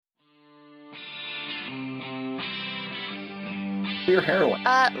Your heroine.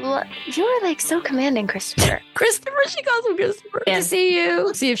 You are like so commanding, Christopher. Christopher, she calls him Christopher. Yeah. To see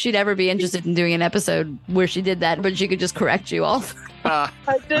you. See if she'd ever be interested in doing an episode where she did that, but she could just correct you all. I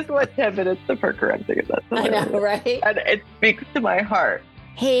just want 10 minutes of her correcting it. That's I know, right? And it speaks to my heart.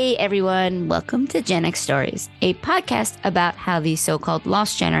 Hey everyone, welcome to Gen X Stories, a podcast about how the so-called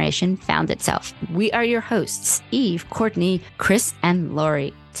lost generation found itself. We are your hosts, Eve, Courtney, Chris, and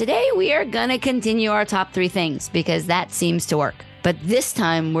Lori. Today we are gonna continue our top 3 things because that seems to work. But this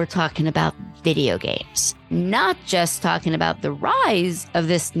time we're talking about video games. Not just talking about the rise of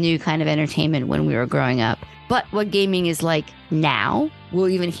this new kind of entertainment when we were growing up, but what gaming is like now. We'll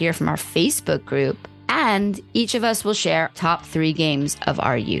even hear from our Facebook group. And each of us will share top 3 games of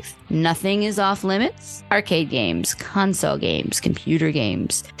our youth. Nothing is off limits. Arcade games, console games, computer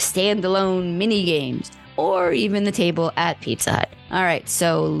games, standalone mini games, or even the table at Pizza Hut. All right,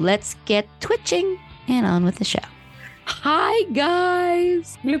 so let's get twitching and on with the show. Hi,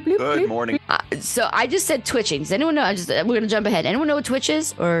 guys. Bloop, bloop, Good bloop. morning. So I just said twitching. Does anyone know? We're going to jump ahead. Anyone know what Twitch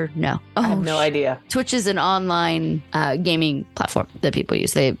is or no? I have no idea. Twitch is an online gaming platform that people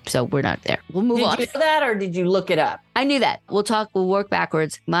use. So we're not there. We'll move on. Did you know that or did you look it up? I knew that. We'll work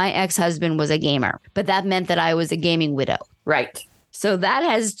backwards. My ex-husband was a gamer, but that meant that I was a gaming widow. Right. So that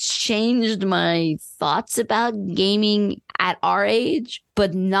has changed my thoughts about gaming at our age,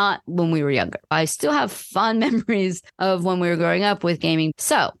 but not when we were younger. I still have fond memories of when we were growing up with gaming.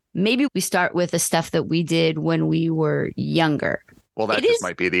 So maybe we start with the stuff that we did when we were younger. Well, that It just is-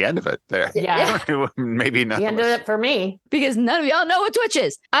 might be the end of it there. Yeah. Maybe not. The end of it for me. Because none of y'all know what Twitch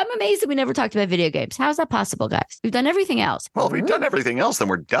is. I'm amazed that we never talked about video games. How's that possible, guys? We've done everything else. Well, if we've done everything else, then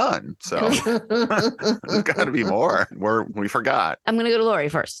we're done. So there's got to be more. We forgot. I'm going to go to Lori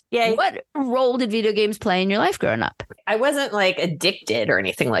first. Yay. What role did video games play in your life growing up? I wasn't like addicted or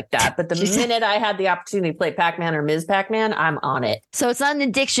anything like that, but the She said- minute I had the opportunity to play Pac-Man or Ms. Pac-Man, I'm on it. So it's not an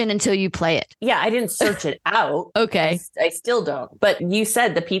addiction until you play it. Yeah, I didn't search it out. Okay. I still don't. But you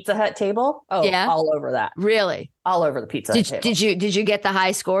said the Pizza Hut table? Oh, Yeah. all over that. Really? All over the Pizza Hut table. Did you get the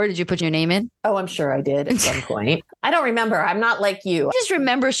high score? Did you put your name in? Oh, I'm sure I did at some point. I don't remember. I'm not like you. I just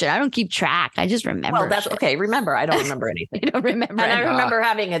remember shit. I don't keep track. I just remember. Well, that's shit. okay. Remember, I don't remember anything. You don't remember. And I anything. remember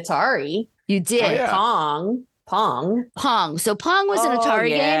having Atari, You did. Oh, yeah. Pong. Pong. So Pong was an Oh, Atari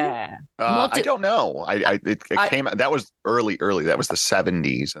game. yeah. Multi- I don't know. It came. That was early. That was the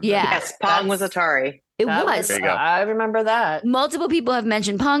 70s. And Yeah. Yes, Pong was Atari. It That was. There you go. I remember that. Multiple people have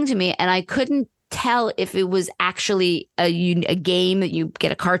mentioned Pong to me, and I couldn't tell if it was actually a game that you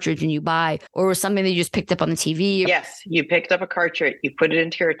get a cartridge and you buy, or was something that you just picked up on the TV. Yes, you picked up a cartridge, you put it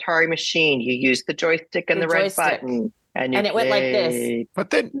into your Atari machine, you used the joystick and The the red joystick. button, and And it went like this. played.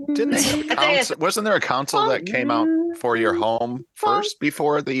 But then didn't they have a The thing is- console? Wasn't there a console that came out for your home first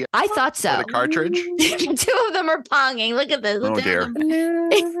before the I thought so. the cartridge? Two of them are ponging. Look at this. Oh, dear.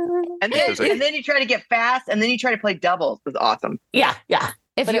 And Because then, and then you try to get fast, and then you try to play doubles. It was awesome. Yeah, yeah.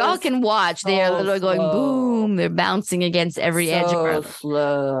 If But it y'all was can watch, they are so literally going slow. boom. They're bouncing against every edge of So our.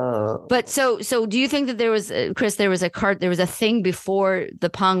 slow. But so do you think that there was, Chris, there was a thing before the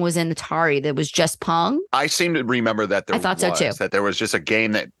Pong was in Atari that was just Pong? I seem to remember that there I thought so, was, too. that there was just a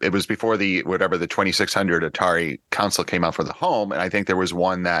game that it was before the 2600 Atari console came out for the home, and I think there was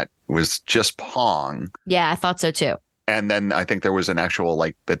one that was just Pong. Yeah, I thought so too. And then I think there was an actual,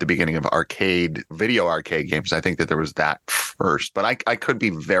 like, at the beginning of video arcade games, I think that there was that first, but I could be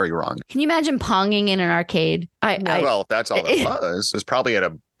very wrong. Can you imagine Ponging in an arcade? Well, if that's all it was probably at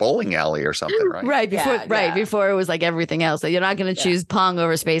a bowling alley or something, right? Right before, Yeah. before it was like everything else. So you're not going to choose Pong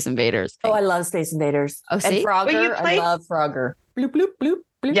over Space Invaders. Oh, I love Space Invaders. Oh, see? And But you Frogger. I played- love Frogger. Bloop, bloop, bloop,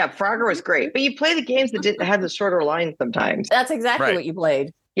 bloop. Yeah, Frogger was great, but you play the games that didn't have the shorter lines sometimes. That's exactly Right. what you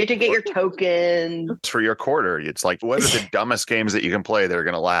played. You had to get your token. It's for your quarter. It's like, what are the dumbest games that you can play that are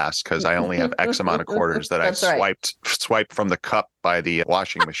going to last? Because I only have X amount of quarters that I That's right. swiped from the cup by the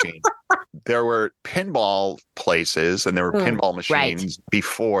washing machine. There were pinball places and there were pinball machines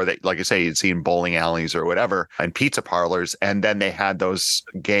before that, like I say, you'd see in bowling alleys or whatever, and pizza parlors. And then they had those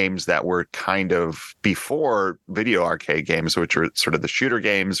games that were kind of before video arcade games, which were sort of the shooter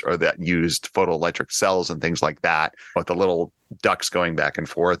games or that used photoelectric cells and things like that, with the little ducks going back and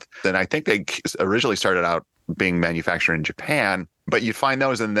forth. Then I think they originally started out being manufactured in Japan, but you find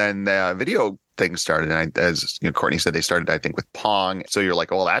those, and then things started. And as Courtney said, they started, I think, with Pong. So you're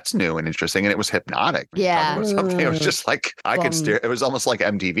like, oh, that's new and interesting. And it was hypnotic. Yeah. It was something. It was just like I could stare. It was almost like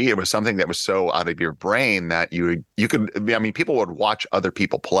MTV. It was something that was so out of your brain that you could. I mean, people would watch other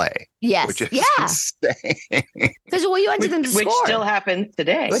people play. Yes. Which is insane. Because you wanted them to which score. still happens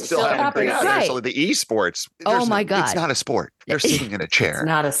today. Which still happens. Yeah, Right. so the esports. Oh my God. It's not a sport. They're sitting in a chair. It's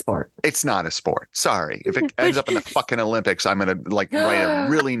not a sport. It's not a sport. Sorry. If it ends up in the fucking Olympics, I'm going to write a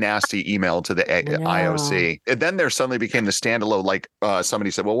really nasty email to the IOC. And then there suddenly became the standalone,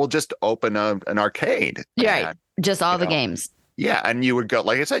 somebody said, well, we'll just open an arcade. Right. And, Just all the games. Yeah. And you would go,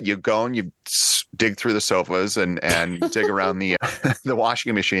 like I said, you go and you dig through the sofas and dig around the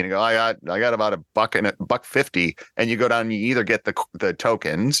washing machine and go, I got about $1.50. And you go down and you either get the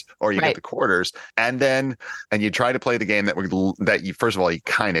tokens or you get the quarters. And you try to play the game that you, first of all, you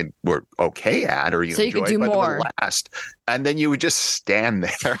kind of were okay at, or you so you enjoyed, could do but more. Last. And then you would just stand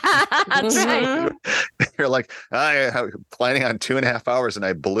there. That's right. You're like, I'm planning on 2.5 hours and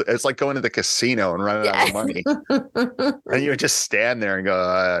it's like going to the casino and running out of money. And you would just stand there and go,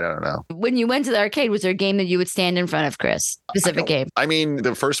 I don't know. When you went to the arcade, was there a game that you would stand in front of, Chris? Specific game? I mean,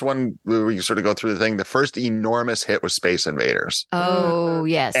 the first one, we sort of go through the thing. The first enormous hit was Space Invaders. Oh,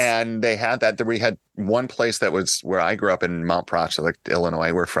 yes. And they had that. We had one place that was where I grew up in Mount Prospect,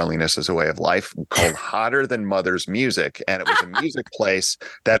 Illinois, where friendliness is a way of life, called Hotter Than Mother's Music. And it was a music place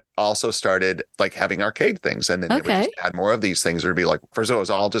that also started like having arcade things. And then they would just add more of these things. It would be like, first of all, it was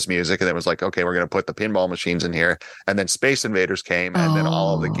all just music. And then it was like, okay, we're going to put the pinball machines in here. And then Space Invaders came. And then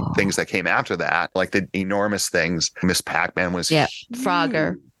all of the things that came after that, like the enormous things. Miss Pac-Man was huge.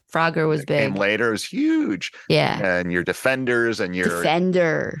 Frogger was big. Came later, it was huge. Yeah. And your Defenders and your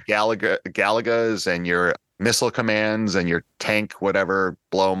Galagas and your missile commands and your tank, whatever,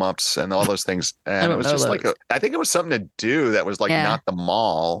 blow 'em ups and all those things. And it was just like, I think it was something to do that was like not the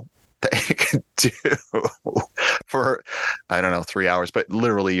mall that you could do for, I don't know, 3 hours, but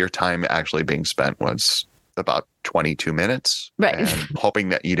literally your time actually being spent was about 22 minutes. Right. And hoping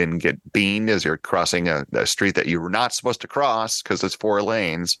that you didn't get beamed as you're crossing a street that you were not supposed to cross because it's 4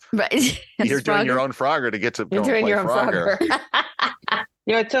 lanes. Right. You're doing your own Frogger to get to You're doing your own Frogger.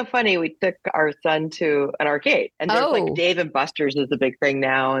 It's so funny. We took our son to an arcade, and there's like Dave and Buster's is the big thing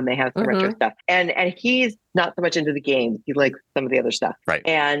now, and they have some retro stuff. And he's not so much into the games; he likes some of the other stuff. Right.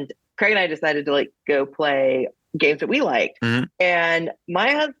 And Craig and I decided to go play games that we liked. Mm-hmm. And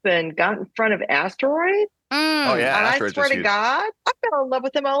my husband got in front of Asteroid. Oh yeah, and I swear to God, I fell in love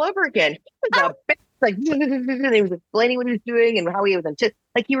with him all over again. He was and he was explaining what he was doing and how he was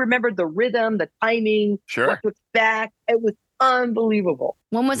he remembered the rhythm, the timing, what to expect. It was unbelievable.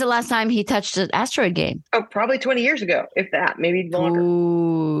 When was the last time he touched an Asteroid game? Oh, probably 20 years ago, if that, maybe longer.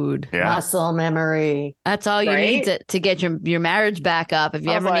 Dude. Yeah. Muscle memory. That's all you need to get your marriage back up. If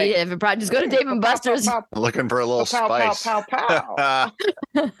you ever need it, just go to Dave and Buster's. Looking for a little spice. Pow, pow, pow.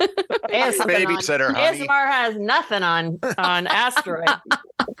 Babysitter, honey. ASMR has nothing on Asteroid.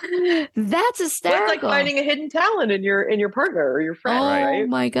 That's hysterical. It's like finding a hidden talent in your partner or your friend, right? Oh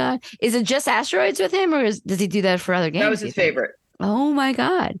my God. Is it just Asteroids with him, or does he do that for other games? That was his favorite. Oh my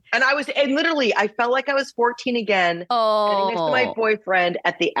God. And I felt like I was 14 again. Sitting next to my boyfriend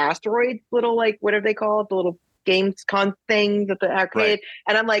at the Asteroid little, whatever they call it, the little games con things at the arcade. Right.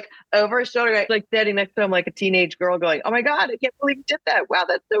 And I'm over his shoulder, standing next to him like a teenage girl going, oh my God, I can't believe you did that. Wow,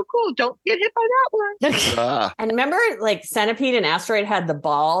 that's so cool. Don't get hit by that one. And remember Centipede and Asteroid had the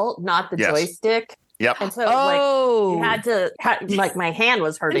ball, not the joystick? Yep. And so you had to, my hand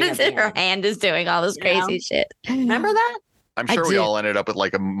was hurting. Her hand is doing all this crazy shit. Remember that? I'm sure we all ended up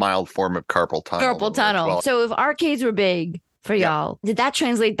with a mild form of carpal tunnel. Carpal tunnel. Well. So if arcades were big for y'all, did that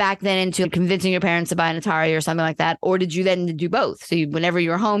translate back then into convincing your parents to buy an Atari or something like that? Or did you then do both? So whenever you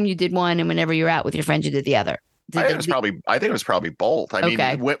were home, you did one, and whenever you were out with your friends, you did the other? I think it was probably both. I mean,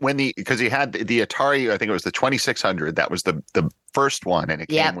 because you had the Atari, I think it was the 2600. That was the first one, and it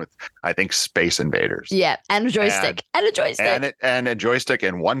came with, I think, Space Invaders. Yeah, and a joystick, and a joystick,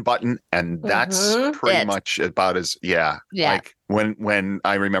 and one button, and that's pretty much about as like when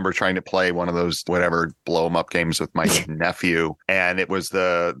I remember trying to play one of those whatever blow 'em up games with my nephew, and it was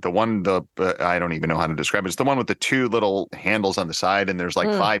the one I don't even know how to describe it. It's the one with the 2 little handles on the side, and there's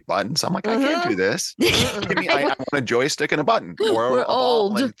 5 buttons. I'm like, I can't do this. I want a joystick and a button, or we're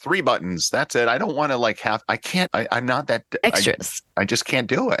old. And 3 buttons. That's it. I don't want to I can't. I'm not that extras. I just can't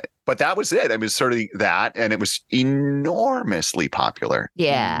do it. But that was it. It was sort of that, and it was enormously popular.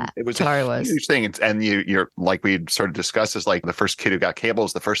 Yeah, it was a huge thing. And you're like we sort of discussed, is the first kid who got cable,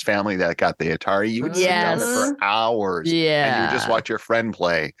 was the first family that got the Atari. You would sit down there for hours. Yeah. And you would just watch your friend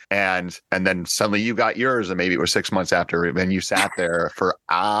play. And then suddenly you got yours, and maybe it was 6 months after, and you sat there for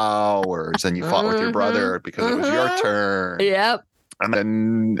hours and you fought with your brother because it was your turn. Yep. And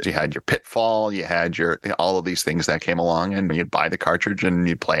then you had your Pitfall, you had all of these things that came along, and you'd buy the cartridge and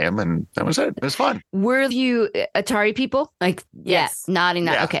you'd play them, and that was it. It was fun. Were you Atari people? Like, yes, nodding.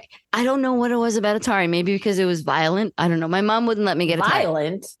 Yeah. Okay. I don't know what it was about Atari. Maybe because it was violent. I don't know. My mom wouldn't let me get Atari.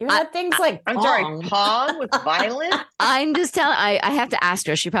 Violent? You had things like Pong. I'm sorry, Pong was violent? I'm just telling, I have to ask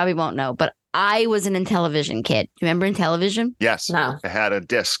her. She probably won't know, but I was an Intellivision kid. Do you remember Intellivision? Yes. No. It had a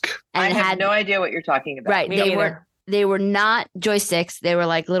disc. And I have no idea what you're talking about. Right. They were not joysticks. They were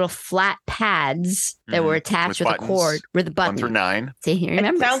like little flat pads that were attached with a cord with a button. 1 through 9. See, he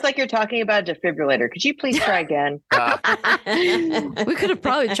remembers. It sounds like you're talking about a defibrillator. Could you please try again? We could have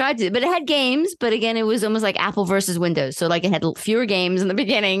probably tried to, but it had games. But again, it was almost like Apple versus Windows. So like it had fewer games in the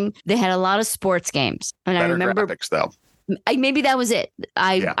beginning. They had a lot of sports games. And Better I remember graphics, though. Maybe that was it.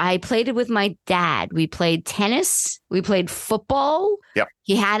 I played it with my dad. We played tennis. We played football. Yep.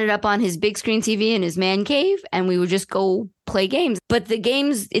 He had it up on his big screen TV in his man cave, and we would just go play games. But the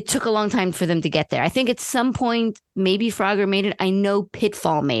games, it took a long time for them to get there. I think at some point, maybe Frogger made it. I know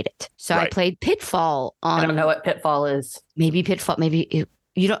Pitfall made it. So I played Pitfall on. I don't know what Pitfall is. Maybe Pitfall. Maybe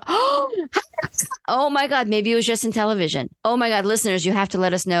you don't. Oh my God. Maybe it was just Intellivision. Oh my God. Listeners, you have to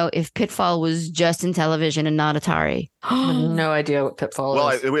let us know if Pitfall was just Intellivision and not Atari. I have no idea what Pitfall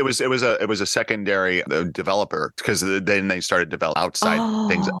is. Well, it was a secondary developer, because then they started to develop outside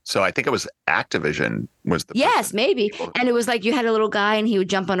things. So I think it was Activision was the Yes, maybe. And it was like you had a little guy and he would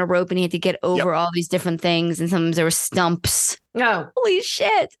jump on a rope and he had to get over all these different things. And sometimes there were stumps. No. Holy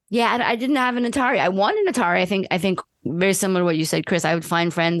shit. Yeah, I didn't have an Atari. I wanted an Atari. I think very similar to what you said, Chris. I would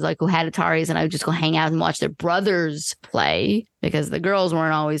find friends like who had Ataris and I would just go hang out and watch their brothers play because the girls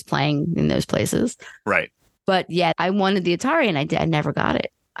weren't always playing in those places. Right. But yeah, I wanted the Atari and I never got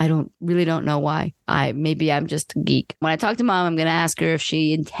it. I don't know why. Maybe I'm just a geek. When I talk to Mom, I'm going to ask her if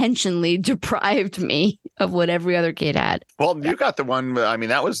she intentionally deprived me of what every other kid had. Well, you got the one. I mean,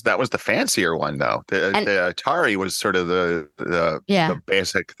 that was the fancier one, though. The Atari was sort of the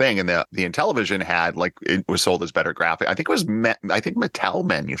basic thing, and the Intellivision had it was sold as better graphic. I think it was Mattel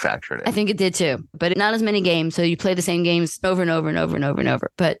manufactured it. I think it did too, but not as many games. So you play the same games over and over and over and over and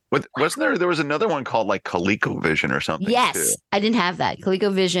over. But wasn't there was another one called ColecoVision or something? Yes, too. I didn't have that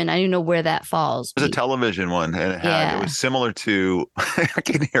ColecoVision. I didn't know where that falls. It was a television one, and it was similar to. I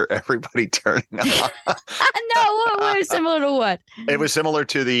can hear everybody turning on. No, what was similar to what? It was similar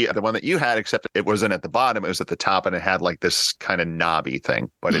to the one that you had, except it wasn't at the bottom; it was at the top, and it had this kind of knobby thing.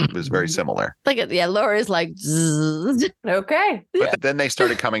 But it was very similar. Laura's like, zzz. Okay. But then they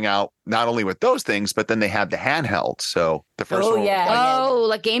started coming out not only with those things, but then they had the handheld. So the first one,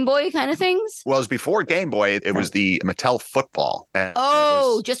 like Game Boy kind of things. Well, it was before Game Boy. It was the Mattel Football. And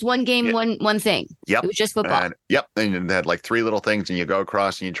just one game, one thing. Yep, it was just football. And it had 3 little things, and you go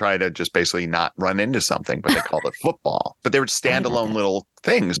across and you try to just basically not run into something, but they called it football. But they were standalone little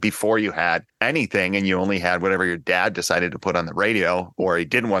things before you had anything, and you only had whatever your dad decided to put on the radio, or he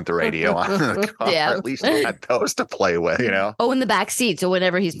didn't want the radio on the car. Yeah. At least you had those to play with, in the back seat. So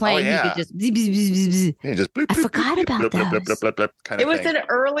whenever he's playing, he could just bloop, I forgot about that. It was an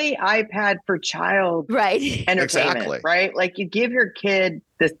early iPad for child entertainment, exactly. Right? Like you give your kid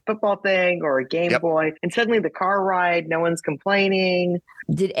this football thing or a Game Boy, and suddenly the car ride, no one's complaining.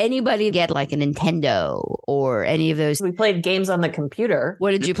 Did anybody get like a Nintendo or any of those? We played games on the computer.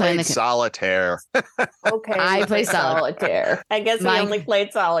 What did you play? Solitaire. Okay, I played Solitaire. I guess we only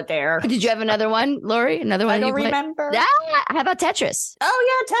played Solitaire. Did you have another one, Lori? Another one? I don't remember. How about Tetris?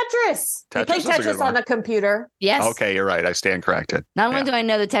 Oh yeah, Tetris. We played Tetris on the computer. Yes. Okay, you're right. I stand corrected. Not only do I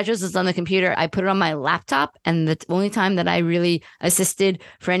know that Tetris is on the computer, I put it on my laptop, and the only time that I really assisted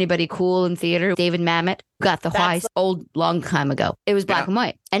for anybody cool in theater, David Mamet got the Heist long time ago. It was black and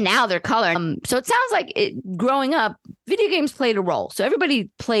white, and now they're color. So it sounds like growing up, video games played a role. So everybody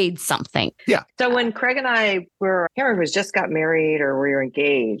played something. Yeah. So when Craig and I just got married or we were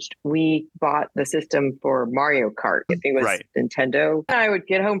engaged, we bought the system for Mario Kart. I think it was Nintendo. And I would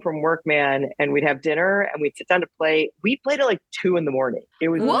get home from work, man, and we'd have dinner and we'd sit down to play. We played at 2 a.m. It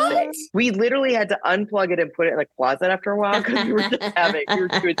was insane. We literally had to unplug it and put it in the closet after a while because we were just we were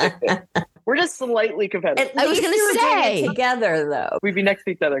too addicted. We're just slightly competitive. I was going to say together though. We'd be next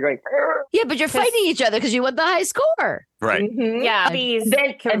to each other going. Yeah, but you're fighting each other because you want the high score. Right. Mm-hmm. Yeah.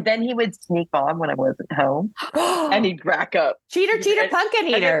 And then he would sneak on when I wasn't home, and he'd rack up. Cheater, pumpkin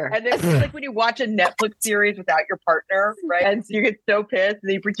eater. And then it's like when you watch a Netflix series without your partner, right? And so you get so pissed,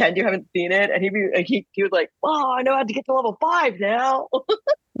 and you pretend you haven't seen it, and he was like, "Oh, I know how to get to level 5 now."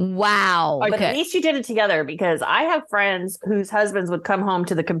 Wow. But at least you did it together, because I have friends whose husbands would come home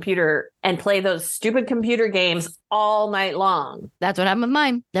to the computer and play those stupid computer games all night long. That's what happened with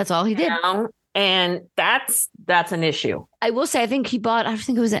mine. That's all he did. And that's an issue. I will say, I think he bought, I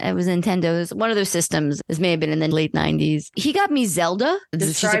think it was Nintendo. It was one of those systems. This may have been in the late 90s. He got me Zelda.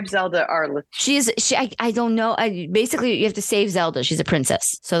 Describe Zelda, Arlen. I don't know. Basically, you have to save Zelda. She's a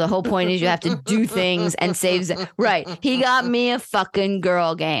princess. So the whole point is you have to do things and save Zelda. Right. He got me a fucking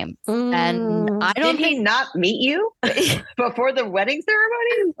girl game. And I don't Did he not meet you before the wedding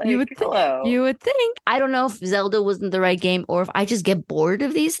ceremony? Like, you would think. I don't know if Zelda wasn't the right game or if I just get bored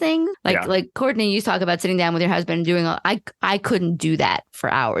of these things. Like Courtney, you talk about sitting down with your husband and doing I couldn't do that for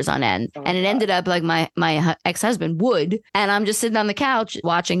hours on end. And it ended up like my ex-husband would. And I'm just sitting on the couch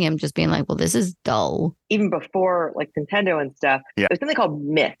watching him just being like, well, this is dull. Even before like Nintendo and stuff, there's something called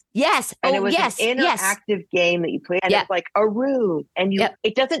Myth. Yes. And it was an interactive game that you play. And it's like a rune. And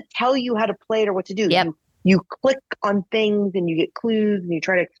it doesn't tell you how to play it or what to do. You click on things and you get clues and you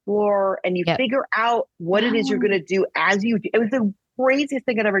try to explore and you figure out what it is you're going to do as you do. It was the craziest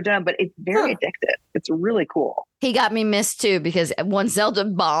thing I'd ever done, but it's very addictive. It's really cool. He got me missed too, because once Zelda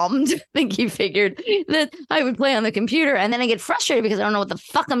bombed, I think he figured that I would play on the computer, and then I get frustrated because I don't know what the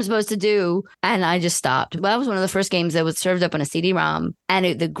fuck I'm supposed to do, and I just stopped. Well, that was one of the first games that was served up on a CD-ROM,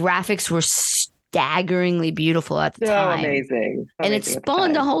 and the graphics were staggeringly beautiful at the time. Amazing. And it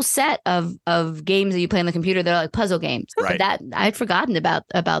spawned a whole set of games that you play on the computer that are like puzzle games. Right. That I'd forgotten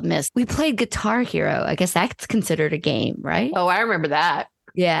about Myst. We played Guitar Hero. I guess that's considered a game, right? Oh, I remember that.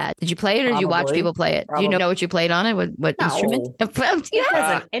 Yeah. Did you play it or did you watch people play it? Probably. Do you know what you played on it? What instrument?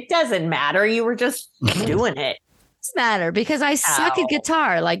 It doesn't matter. You were just doing it. It doesn't matter because I suck at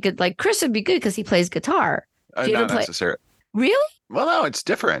guitar. Like Chris would be good because he plays guitar. Not necessarily. Really? Well, no, it's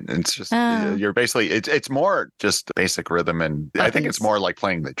different. It's just you're basically it's more just basic rhythm, and I think it's more like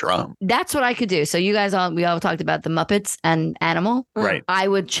playing the drum. That's what I could do. So you guys we all talked about the Muppets and Animal. Right. I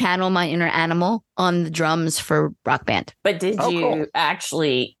would channel my inner Animal on the drums for Rock Band. But did you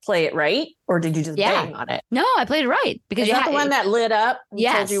actually play it right? Or did you just bang on it? No, I played it right. Because you had the one that lit up and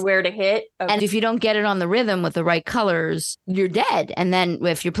told you where to hit. Okay. And if you don't get it on the rhythm with the right colors, you're dead. And then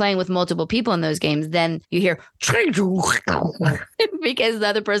if you're playing with multiple people in those games, then you hear because the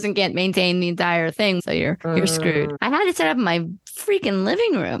other person can't maintain the entire thing. So you're screwed. I had it set up in my freaking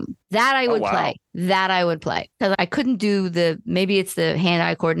living room. That I would play. That I would play. Because I couldn't do maybe it's the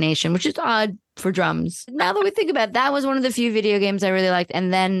hand-eye coordination, which is odd for drums. Now that we think about it, that was one of the few video games I really liked.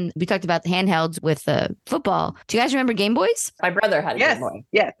 And then we talked about the handhelds with football. Do you guys remember Game Boys? My brother had a Game Boy.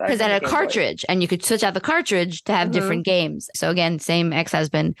 Yes. Because it had a cartridge and you could switch out the cartridge to have different games. So again, same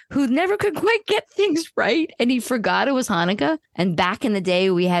ex-husband who never could quite get things right. And he forgot it was Hanukkah. And back in the day,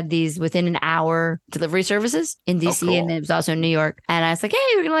 we had these within an hour delivery services in DC and it was also in New York. And I was like, hey,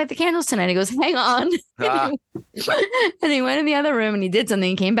 we're going to light the candles tonight. He goes, hang on. And he went in the other room and he did something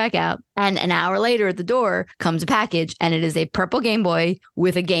and came back out. And an hour later at the door comes a package and it is a purple Game Boy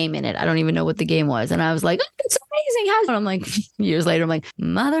with a game in it. I don't even know what the game was. And I was like, oh, it's amazing. And I'm like, years later, I'm like,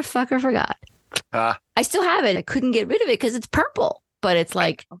 motherfucker forgot. I still have it. I couldn't get rid of it because it's purple, but it's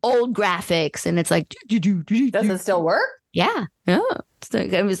like old graphics and it's like. Does it still work? Yeah.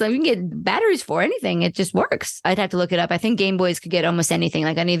 It was like you can get batteries for anything. It just works. I'd have to look it up. I think Game Boys could get almost anything.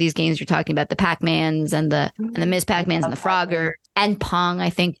 Like any of these games you're talking about, the Pac-Mans and the Ms. Pac-Mans and the Frogger and Pong, I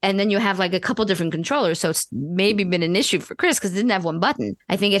think. And then you have like a couple different controllers. So it's maybe been an issue for Chris because it didn't have one button.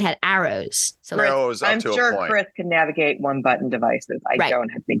 I think it had arrows. So I'm sure Chris can navigate one button devices. I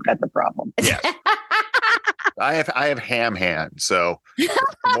don't think that's a problem. Yes. I have ham hands, so the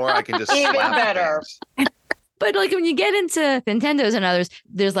more I can just even better. But like when you get into Nintendos and others,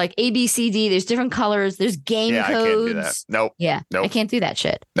 there's like A, B, C, D, there's different colors, there's game codes. I can't do that. Nope. Yeah. Nope. I can't do that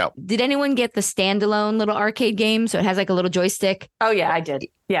shit. No. Did anyone get the standalone little arcade game? So it has like a little joystick. Oh yeah, I did.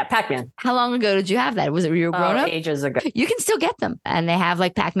 Yeah, Pac-Man. How long ago did you have that? Was it you were grown up? Ages ago. You can still get them. And they have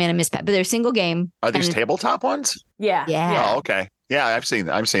like Pac-Man and Miss Pac, but they're single game. Are these tabletop ones? Yeah. Oh, okay. Yeah, I've seen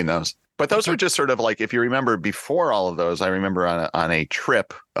those. But those were just sort of like, if you remember before all of those, I remember on a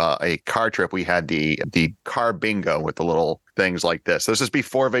trip, a car trip, we had the car bingo with the little things like this. This is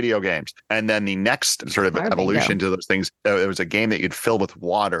before video games. And then the next sort of evolution to those things, it was a game that you'd fill with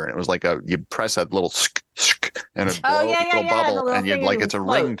water, and it was like you'd press a little and it'd blow a little bubble, and you'd like it's a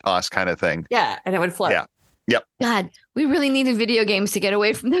ring toss kind of thing. Yeah, and it would float. Yeah. Yep. God, we really needed video games to get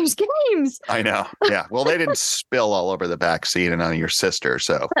away from those games. I know. Yeah. Well, they didn't spill all over the back seat and on your sister,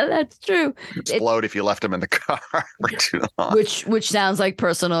 so that's true. Explode if you left them in the car for too long. Which sounds like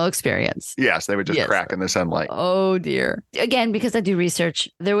personal experience. Yes, they would just crack in the sunlight. Oh dear. Again, because I do research,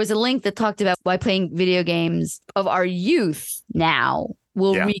 there was a link that talked about why playing video games of our youth now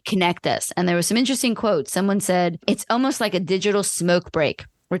will reconnect us. And there was some interesting quotes. Someone said, it's almost like a digital smoke break.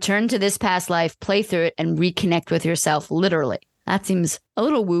 Return to this past life, play through it, and reconnect with yourself, literally. That seems a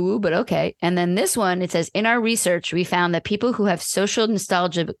little woo-woo, but okay. And then this one, it says, in our research, we found that people who have social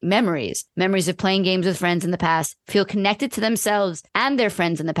nostalgia memories of playing games with friends in the past, feel connected to themselves and their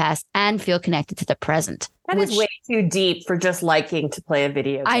friends in the past, and feel connected to the present. That is way too deep for just liking to play a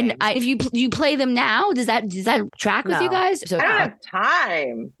video game. If you play them now, does that track with you guys? So I don't have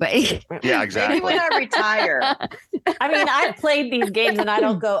time. Yeah, exactly. Maybe when I retire. I mean, I've played these games and I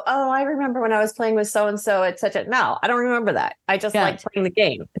don't go, oh, I remember when I was playing with so-and-so at such a... No, I don't remember that. I just like playing the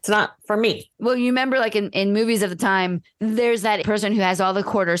game. It's not for me. Well, you remember like in movies of the time, there's that person who has all the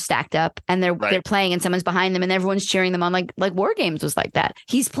quarters stacked up and they're playing and someone's behind them and everyone's cheering them on, like War Games was like that.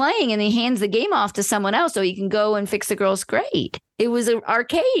 He's playing and he hands the game off to someone else so he can go and fix the girl's grade. It was an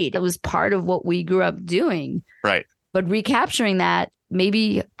arcade. It was part of what we grew up doing. Right. But recapturing that may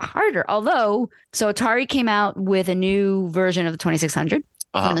be harder. Although, so Atari came out with a new version of the 2600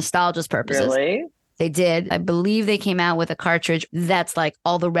 for nostalgia's purposes. Really? They did. I believe they came out with a cartridge that's like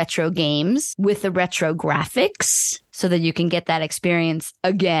all the retro games with the retro graphics so that you can get that experience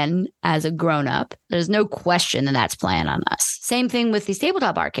again as a grown-up. There's no question that that's playing on us. Same thing with these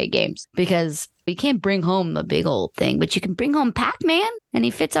tabletop arcade games, because you can't bring home the big old thing, but you can bring home Pac-Man and he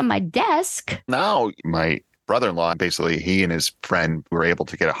fits on my desk. Now, my brother-in-law, basically, he and his friend were able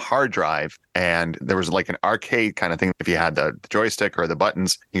to get a hard drive, and there was like an arcade kind of thing. If you had the joystick or the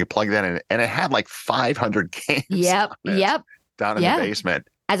buttons, you could plug that in, and it had like 500 games. Yep. Down in the basement.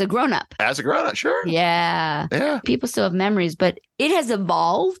 As a grown-up. Sure. Yeah. People still have memories, but it has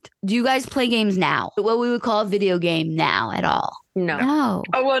evolved. Do you guys play games now? What we would call a video game now at all? No.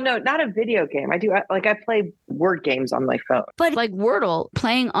 Oh, well, no, not a video game. I play word games on my phone. But like Wordle,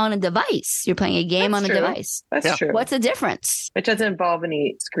 playing on a device. You're playing a game on a device. That's true. What's the difference? It doesn't involve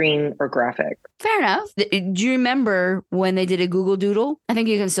any screen or graphic. Fair enough. Do you remember when they did a Google Doodle? I think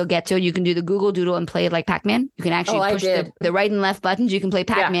you can still get to it. You can do the Google Doodle and play it like Pac-Man. You can actually push the right and left buttons. You can play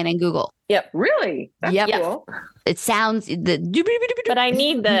Pac-Man and Google. Yep. Really? That's cool. It sounds but I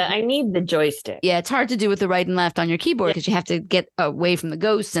need the joystick. Yeah, it's hard to do with the right and left on your keyboard because you have to get away from the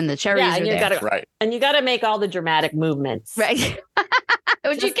ghosts and the cherries. Yeah, and you got to make all the dramatic movements. Right.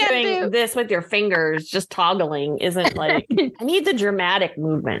 What you can do this with your fingers, just toggling, isn't like. I need the dramatic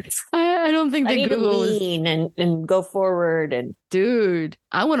movements. I don't think I need Google to lean and go forward and. Dude,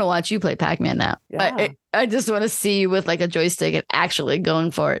 I want to watch you play Pac-Man now. Yeah. I just want to see you with like a joystick and actually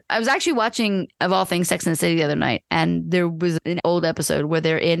going for it. I was actually watching, of all things, Sex and the City the other night, and there was an old episode where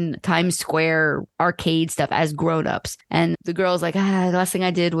they're in Times Square arcade stuff as grown-ups. And the girl's like, the last thing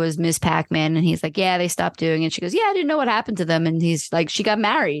I did was Miss Pac-Man. And he's like, yeah, they stopped doing it. She goes, yeah, I didn't know what happened to them. And he's like, she got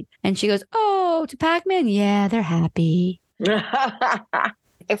married. And she goes, oh, to Pac-Man? Yeah, they're happy.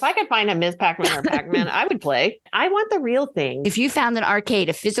 If I could find a Ms. Pac-Man or Pac-Man, I would play. I want the real thing. If you found an arcade,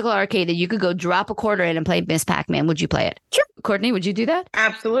 a physical arcade that you could go drop a quarter in and play Ms. Pac-Man, would you play it? Sure. Courtney, would you do that?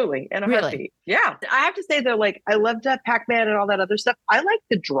 Absolutely. In a heartbeat. Yeah. I have to say though, like I loved Pac-Man and all that other stuff. I like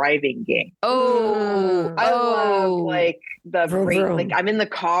the driving game. I love like the like I'm in the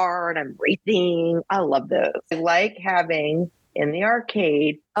car and I'm racing. I love those. I like having in the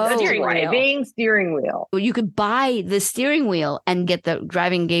arcade, steering wheel. Well, you could buy the steering wheel and get the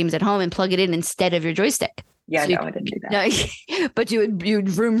driving games at home and plug it in instead of your joystick. Yeah, so I didn't do that. No, but you'd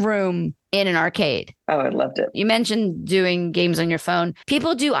vroom in an arcade. Oh, I loved it. You mentioned doing games on your phone.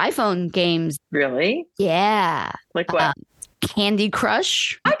 People do iPhone games. Really? Yeah. Like what? Candy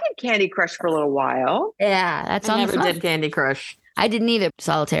Crush. I did Candy Crush for a little while. Yeah, that's I on never the phone. did Candy Crush. I didn't either.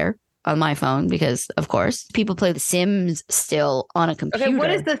 Solitaire on my phone because, of course, people play The Sims still on a computer. Okay,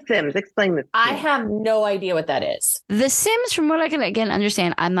 what is The Sims? Explain this. I have no idea what that is. The Sims, from what I can again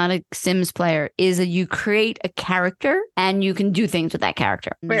understand, I'm not a Sims player, is that you create a character and you can do things with that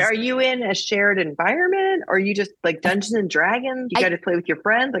character. Wait, are you in a shared environment or are you just like Dungeons and Dragons? You got to play with your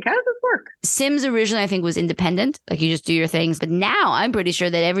friends? Like, how does this work? Sims originally, I think, was independent. Like you just do your things. But now I'm pretty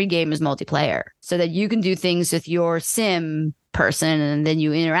sure that every game is multiplayer so that you can do things with your Sim person, and then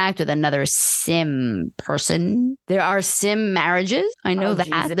you interact with another sim person. There are sim marriages. I know that.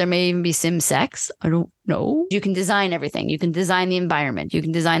 Jesus. There may even be sim sex. I don't know. You can design everything. You can design the environment. You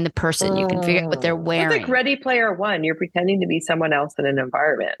can design the person. You can figure out what they're wearing. It's like Ready Player One. You're pretending to be someone else in an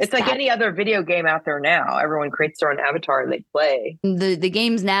environment. It's like any other video game out there now. Everyone creates their own avatar and they play. The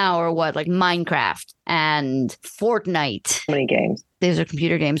games now are what, like Minecraft and Fortnite. So many games. These are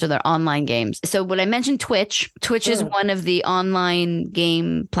computer games or they're online games. So when I mentioned Twitch is one of the online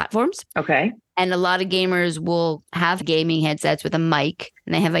game platforms. Okay. And a lot of gamers will have gaming headsets with a mic,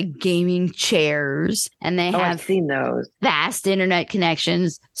 and they have like gaming chairs, and they have I've seen those. Fast internet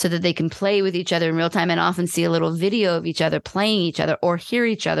connections so that they can play with each other in real time and often see a little video of each other playing each other or hear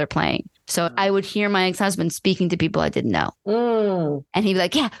each other playing. So I would hear my ex-husband speaking to people I didn't know. And he'd be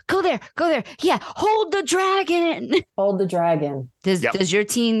like, yeah, go there. Yeah, hold the dragon. Hold the dragon. Does your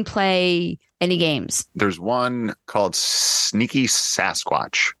teen play any games? There's one called Sneaky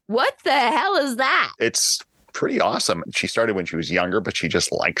Sasquatch. What the hell is that? It's pretty awesome. She started when she was younger, but she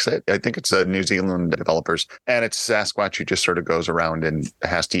just likes it. I think it's a New Zealand developers. And it's Sasquatch who just sort of goes around and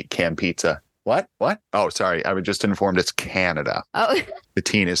has to eat canned pizza. What? Oh, sorry. I was just informed it's Canada. Oh, the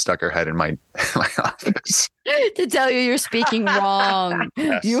teen has stuck her head in my office to tell you're speaking wrong.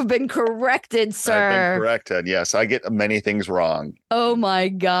 Yes. You've been corrected, sir. I've been corrected. Yes, I get many things wrong. Oh my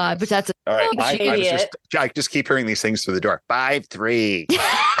God! But that's all right. I just keep hearing these things through the door. 5-3.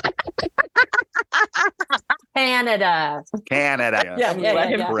 Canada.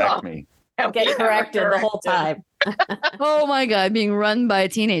 Yeah. Correct me. Get corrected the whole time. Oh my God, being run by a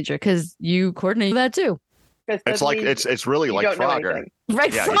teenager, because you coordinate that too. It's like it's really like Frogger.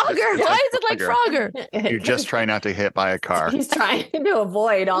 Right, yeah, Frogger. Why is it like Frogger? You just try not to get hit by a car. He's trying to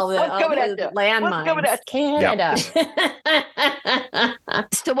avoid all the landmines. Canada. Yep.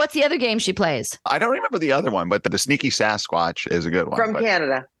 So what's the other game she plays? I don't remember the other one, but the Sneaky Sasquatch is a good one. From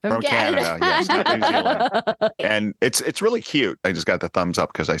Canada. From Canada, yes, not New Zealand. And it's really cute. I just got the thumbs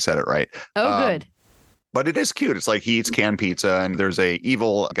up because I said it right. Oh, good. But it is cute. It's like he eats canned pizza, and there's a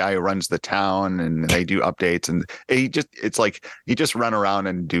evil guy who runs the town, and they do updates, and it's like you just run around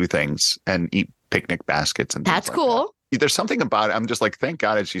and do things and eat picnic baskets and that's cool. There's something about it. I'm just like, thank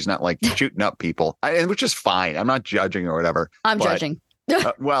God she's not like shooting up people, which is fine. I'm not judging or whatever. I'm judging.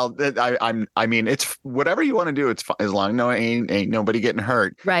 Well, I mean, it's whatever you want to do. It's fine as long as ain't nobody getting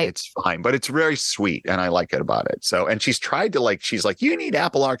hurt. Right. It's fine, but it's very sweet, and I like it about it. So, and she's tried to she's like, you need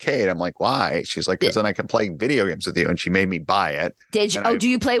Apple Arcade. I'm like, why? She's like, because then I can play video games with you, and she made me buy it. Did you? Do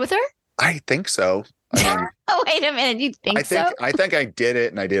you play with her? I think so. I mean, oh, wait a minute. You think so? I think I did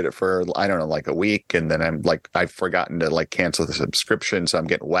it, and I did it for, I don't know, like a week. And then I've forgotten to cancel the subscription. So I'm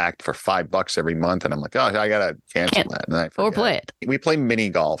getting whacked for $5 every month. And I'm like, oh, I got to cancel that. And I forget. Or play it. We play mini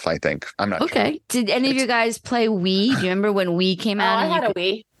golf, I think. I'm not sure. Did any of you guys play Wii? Do you remember when Wii came out? I had a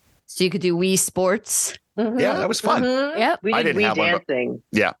Wii. So you could do Wii Sports? Mm-hmm. Yeah, that was fun. Mm-hmm. Yep. I didn't have dancing. One,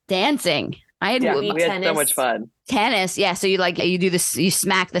 yeah. Dancing. We had so much fun. Tennis, yeah. So you do this, you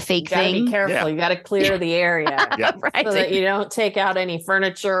smack the fake thing. Be careful. Yeah. You got to clear the area, right? So that you don't take out any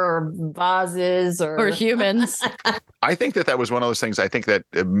furniture or vases or humans. I think that was one of those things. I think that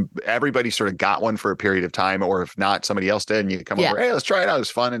everybody sort of got one for a period of time, or if not, somebody else did, and you come over, hey, let's try it out.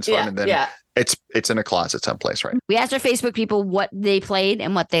 It's fun. It's fun, and then it's in a closet someplace, right? We asked our Facebook people what they played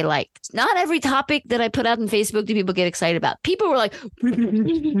and what they liked. Not every topic that I put out on Facebook do people get excited about. People were like,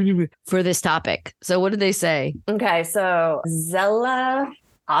 for this topic. So what did they say? Okay, so Zella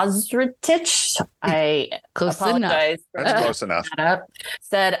Ozratich, I apologize. That's close enough.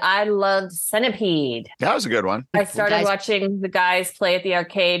 Said, I loved Centipede. That was a good one. I started watching the guys play at the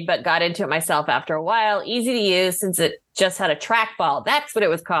arcade, but got into it myself after a while. Easy to use since it just had a trackball. That's what it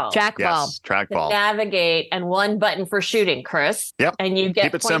was called. Trackball. Navigate and one button for shooting, Chris. Yep. And you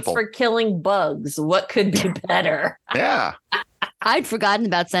get points simple for killing bugs. What could be better? Yeah. I'd forgotten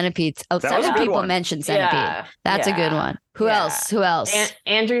about centipedes. Oh, several people mentioned centipede. Yeah, that's a good one. Who else?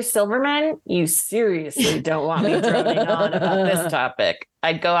 Andrew Silverman, you seriously don't want me droning on about this topic.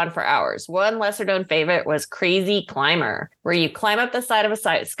 I'd go on for hours. One lesser known favorite was Crazy Climber, where you climb up the side of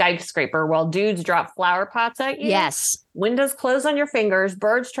a skyscraper while dudes drop flower pots at you. Yes. Windows close on your fingers,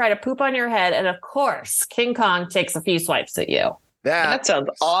 birds try to poop on your head, and of course, King Kong takes a few swipes at you. That sounds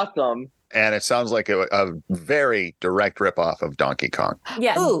awesome. And it sounds like a very direct ripoff of Donkey Kong.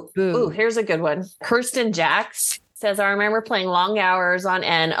 Yeah. Ooh, here's a good one. Kirsten Jacks says, I remember playing long hours on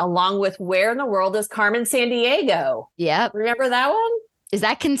end along with Where in the World is Carmen Sandiego? Yep. Remember that one? Is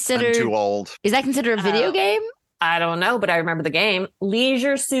that considered... I'm too old. Is that considered a video game? I don't know, but I remember the game.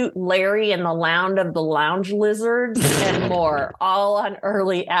 Leisure Suit Larry and the Land of the Lounge Lizards and more, all on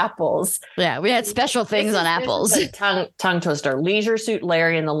early apples. Yeah, we had special things on apples. This is a tongue twister. Leisure Suit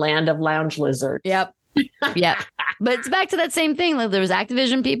Larry and the Land of Lounge Lizards. Yep. Yeah. But it's back to that same thing. Like, there was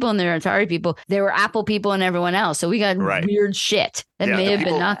Activision people and there were Atari people. There were Apple people and everyone else. So we got weird shit that may have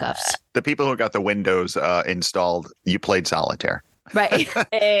been knockoffs. The people who got the Windows installed, you played solitaire. Right.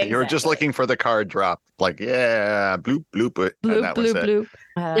 Exactly. You were just looking for the card drop. Like, yeah, bloop, bloop. Bloop, And that was bloop, it.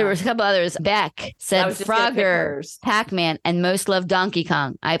 bloop. There was a couple others. Beck said Frogger, Pac-Man, and most loved Donkey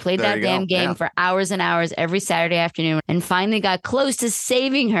Kong. I played that damn game for hours and hours every Saturday afternoon and finally got close to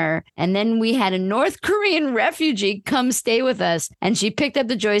saving her. And then we had a North Korean refugee come stay with us, and she picked up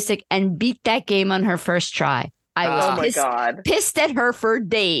the joystick and beat that game on her first try. I was pissed at her for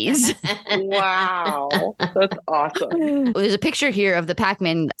days. Wow. That's awesome. There's a picture here of the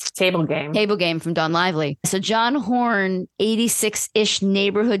Pac-Man table game from Don Lively. So John Horn, 86-ish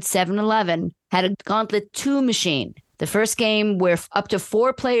neighborhood 7-Eleven, had a Gauntlet 2 machine. The first game where up to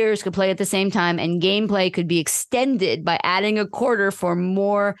 4 players could play at the same time and gameplay could be extended by adding a quarter for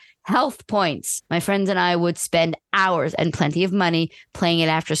more health points. My friends and I would spend hours and plenty of money playing it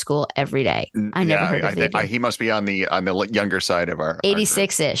after school every day. I never heard of it. He must be on the younger side of our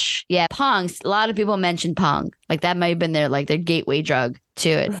 86-ish. Yeah, Pong. A lot of people mentioned Pong. Like that might have been their gateway drug to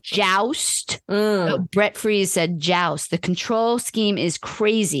it. Joust. Brett Freeze said Joust. The control scheme is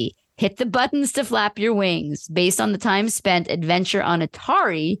crazy. Hit the buttons to flap your wings. Based on the time spent adventure on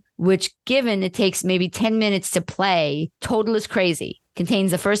Atari, which given it takes maybe 10 minutes to play, total is crazy. Contains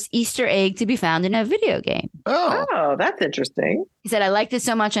the first Easter egg to be found in a video game. Oh, that's interesting. He said, I liked it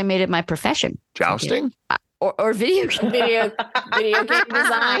so much I made it my profession. Jousting? Or video game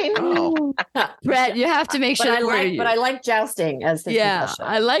design. Oh. Brett, you have to make sure. But I like jousting as his profession.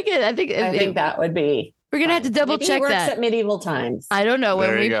 I like it. I think that would be. We're going to have to double check works that. At medieval times. I don't know.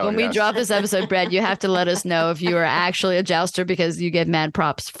 When we drop this episode, Brett, you have to let us know if you are actually a jouster because you get mad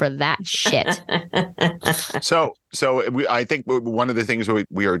props for that shit. So I think one of the things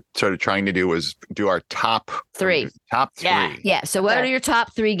we are sort of trying to do is do our top 3. Top 3. Yeah. So what are your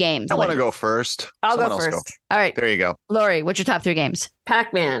top 3 games? I want to go first. I'll go first. All right. There you go. Lori, what's your top 3 games?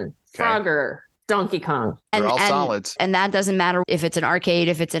 Pac-Man, Frogger, Donkey Kong. They're all solids. And that doesn't matter if it's an arcade,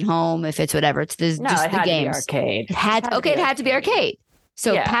 if it's at home, if it's whatever. It's just the games. Arcade. It had to be arcade.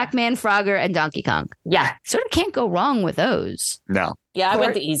 So Pac-Man, Frogger, and Donkey Kong. Yeah. Sort of can't go wrong with those. No. Yeah, I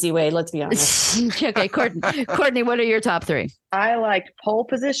went the easy way, let's be honest. Okay, Courtney, what are your top 3? I liked Pole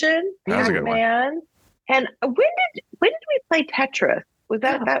Position, Pac-Man. And when did we play Tetris? Was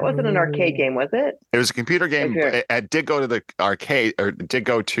that wasn't an arcade game, was it? It was a computer game. It did go to the arcade, or did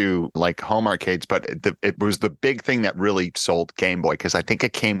go to like home arcades, but it was the big thing that really sold Game Boy because I think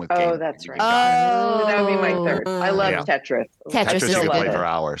it came with Game Boy. Oh, that's right. That would be my third. I love Tetris. Tetris you can play for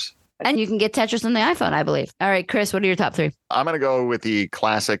hours. And you can get Tetris on the iPhone, I believe. All right, Chris, what are your top 3? I'm going to go with the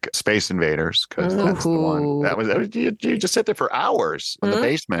classic Space Invaders because that's the one. That was you just sit there for hours in the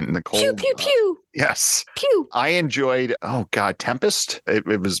basement in the cold. Pew, pew, pew. Yes. Pew. I enjoyed, Tempest. It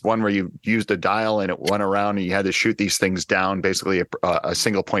was one where you used a dial and it went around and you had to shoot these things down, basically a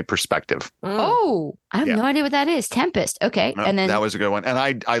single point perspective. Oh, I have no idea what that is. Tempest. Okay. No, and then that was a good one. And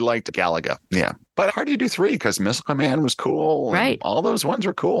I liked Galaga. Yeah. But hard to do 3 because Missile Command was cool. Right. All those ones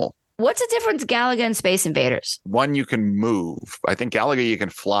were cool. What's the difference, Galaga and Space Invaders? One, you can move. I think Galaga, you can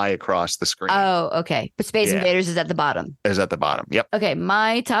fly across the screen. Oh, okay. But Space Invaders is at the bottom. Is at the bottom. Yep. Okay.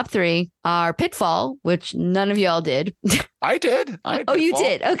 My top 3 are Pitfall, which none of y'all did. I did. Oh, you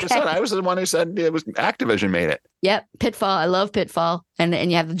did? Okay. I was the one who said it was Activision made it. Yep. Pitfall. I love Pitfall. And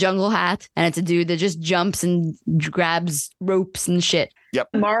you have the jungle hat, and it's a dude that just jumps and grabs ropes and shit. Yep.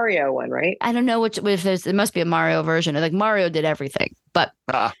 Mario one, right? I don't know if there must be a Mario version. Like Mario did everything. But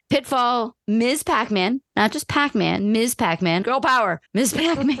Pitfall, Ms. Pac-Man, not just Pac-Man, Ms. Pac-Man, girl power, Ms.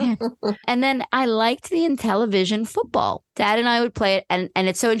 Pac-Man. And then I liked the Intellivision football. Dad and I would play it. And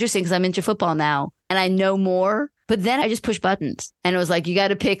it's so interesting because I'm into football now and I know more. But then I just push buttons and it was like, you got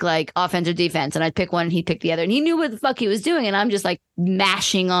to pick like offense or defense. And I'd pick one and he'd pick the other. And he knew what the fuck he was doing. And I'm just like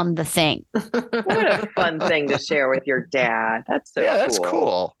mashing on the thing. What a fun thing to share with your dad. That's so cool. That's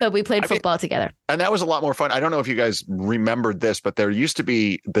cool. But we played football together. And that was a lot more fun. I don't know if you guys remembered this, but there used to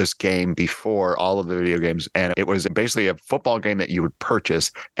be this game before all of the video games. And it was basically a football game that you would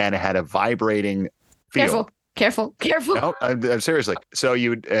purchase and it had a vibrating field. Careful. No, I'm seriously. So you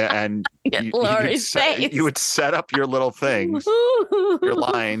would, and you would set up your little things, your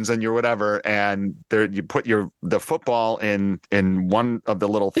lines and your whatever, and there you put the football in one of the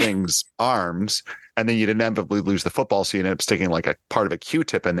little things' arms, and then you'd inevitably lose the football, so you end up sticking like a part of a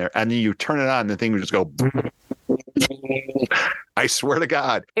Q-tip in there, and then you turn it on, and the thing would just go. I swear to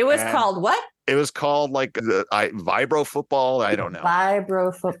God. It was And called what? It was called like Vibro Football. I don't know.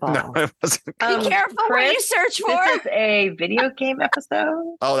 Vibro Football. No, it wasn't. Be careful what you search for. This is a video game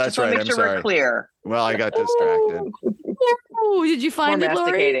episode. Oh, that's Just wanna right. Make I'm sure sorry. we're clear. Well, I got distracted. Ooh, did you find More it, Lori?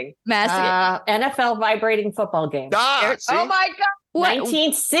 masticating. Masticate. NFL vibrating football game. Ah, see? Oh my God. What?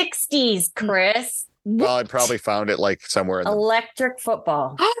 1960s, Chris. Well, I probably found it like somewhere in the. Electric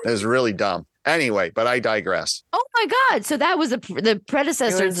football. It was really dumb. Anyway, but I digress. Oh my God! So that was the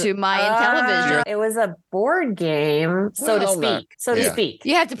predecessor to Mayan television. It was a board game, so to Well, speak. not- So to yeah. speak.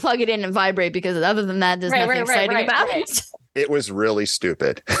 You have to plug it in and vibrate because other than that, there's nothing exciting about it. It was really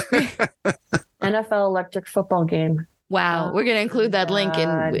stupid. NFL electric football game. Wow, we're gonna include that link in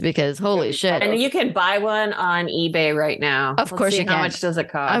God. because holy shit! And you can buy one on eBay right now. Of course you How can. much does it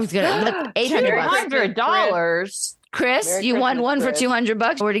cost? I was gonna look $800. $200. Chris, Merry you won Christmas, one for Chris.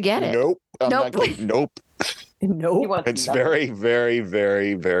 $200. Where to get it? Nope. I'm Nope. not gonna- nope. He Nope. wants It's nothing. very, very,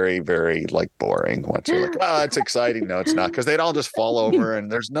 very, very, very like boring. Once you're like, oh, it's exciting. No, it's not, because they'd all just fall over,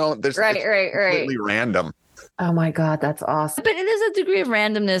 and there's it's Right. completely random. Oh my God, that's awesome. But it is a degree of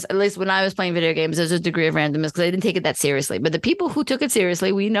randomness. At least when I was playing video games, there's a degree of randomness because I didn't take it that seriously. But the people who took it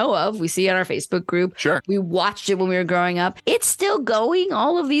seriously, we know of. We see on our Facebook group. Sure. We watched it when we were growing up. It's still going.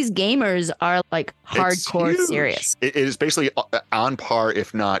 All of these gamers are like It's hardcore huge. serious. It is basically on par,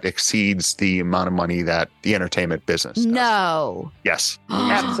 if not exceeds the amount of money that the entertainment business does. No. Yes.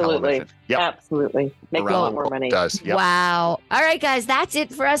 Absolutely. Television. Yep. Absolutely. Make a Around lot the more world money. Does. Yep. Wow. All right, guys, that's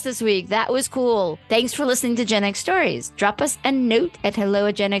it for us this week. That was cool. Thanks for listening to Gen X Stories. Drop us a note at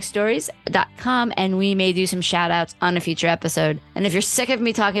hello@genxstories.com and we may do some shout outs on a future episode. And if you're sick of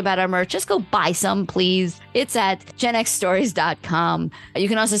me talking about our merch, just go buy some, please. It's at genxstories.com. You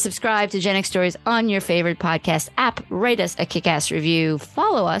can also subscribe to Gen X Stories on your favorite podcast app. Rate us a kick-ass review.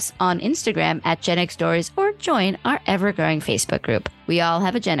 Follow us on Instagram at Gen X Stories or join our ever-growing Facebook group. We all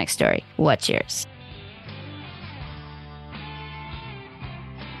have a Gen X story. What's yours?